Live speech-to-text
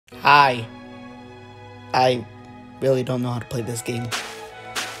Hi. I really don't know how to play this game.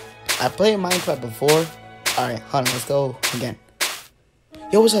 I played Minecraft before. Alright, hold on, let's go again.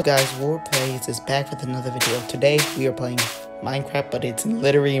 Yo, what's up guys? Warplays is back with another video. Today we are playing Minecraft, but it's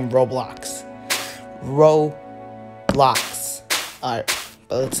literally in Roblox. Roblox. Alright,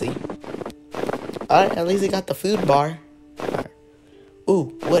 but let's see. Alright, at least I got the food bar. Alright.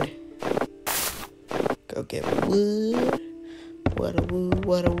 Ooh, wood. Go get wood. What a wood,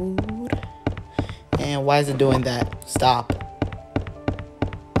 what a wood. And why is it doing that? Stop.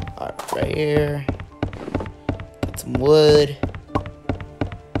 Alright, right here. Get some wood.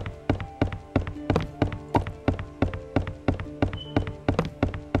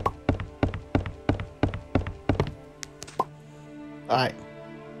 Alright.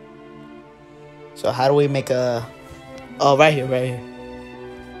 So how do we make a... Oh, right here, right here.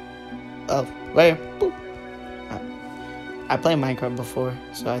 Oh, right here. Boop. I played Minecraft before,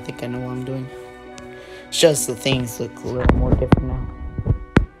 so I think I know what I'm doing. It's just the things look a little more different now.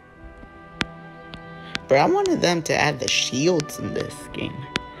 But I wanted them to add the shields in this game.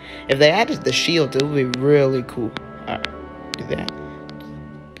 If they added the shields, it would be really cool. Alright, do that.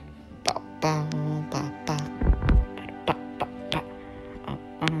 Bow, bow, bow, bow.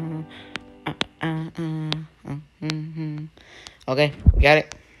 Okay, we got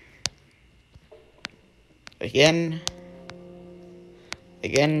it.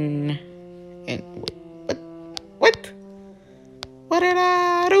 Again, and wait, what did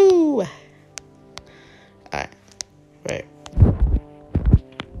I do? Alright, right.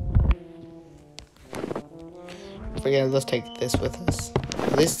 Forget, let's take this with us.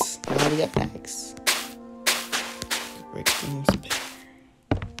 This, now we got packs. Break things better.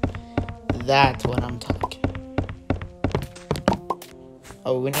 That's what I'm talking.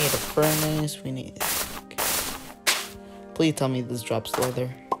 Oh, we need a furnace, we need... Okay. Please tell me this drops leather.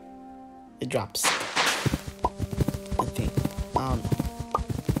 It drops. I think. I don't know.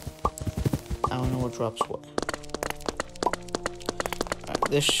 I don't know what drops what. Alright,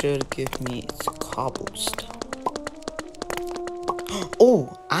 this should give me cobblestone.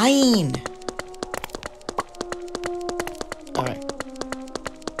 Oh, iron! Alright.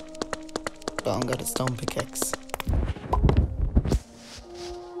 Well, I got a stone pickaxe.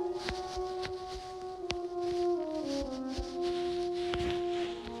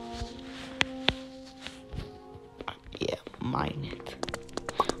 Mine it.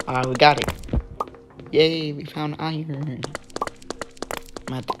 Alright, we got it. Yay, we found iron. I'm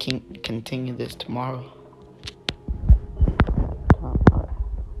gonna have to continue this tomorrow.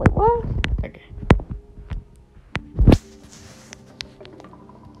 Wait, what? Okay.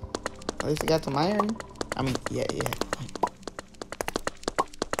 At least I got some iron. I mean, yeah.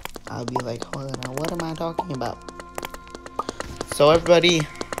 I'll be like, hold on, what am I talking about? So everybody,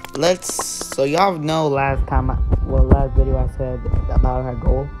 so y'all know last video I said about our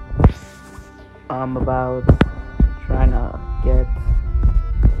goal. About trying to get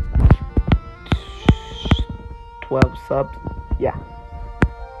 12 subs. Yeah.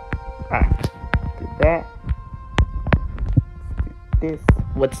 Alright. Do that. Do this.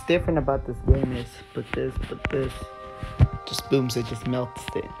 What's different about this game is put this. Just booms, it just melts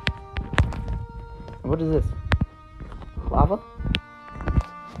it. What is this? Lava?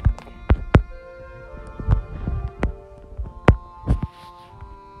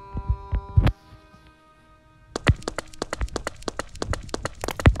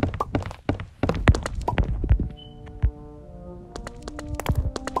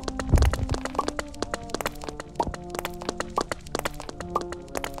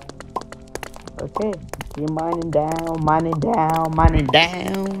 Okay, keep mining down. Ow.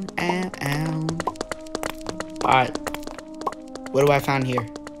 Alright. What do I find here?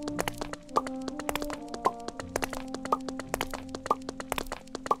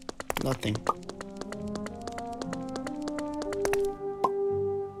 Nothing.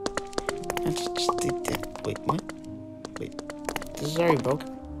 Let's just dig that. Wait, what? Wait. This is already broken.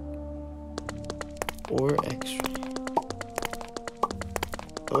 Or X-ray.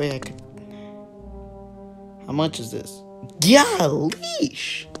 Oh wait, I could... How much is this? Golly!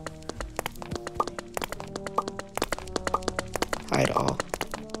 Hide all.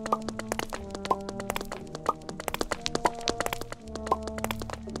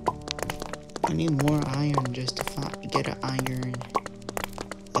 I need more iron just to get an iron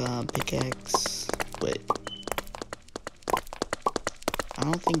pickaxe. But I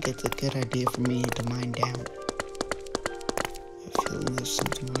don't think it's a good idea for me to mine down. I feel there's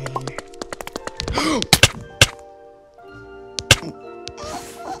something right here.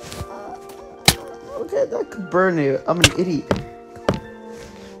 Okay, that could burn it. I'm an idiot.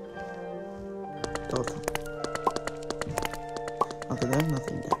 Delta. Nothing there,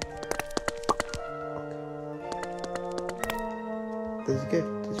 nothing there. Okay. This is good.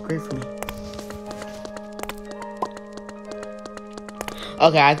 This is great for me.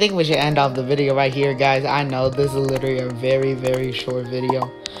 Okay, I think we should end off the video right here, guys. I know this is literally a very, very short video.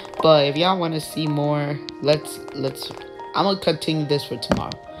 But if y'all want to see more, let's I'm gonna continue this for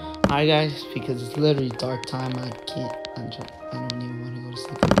tomorrow. Alright guys, because it's literally dark time. I don't even want to go to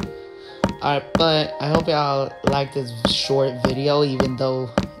sleep. Alright, but I hope y'all like this short video, even though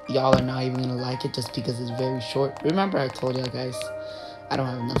y'all are not even gonna like it just because it's very short. Remember I told y'all guys, I don't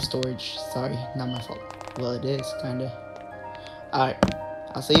have enough storage. Sorry, not my fault. Well, it is, kinda. Alright,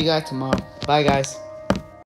 I'll see you guys tomorrow. Bye guys.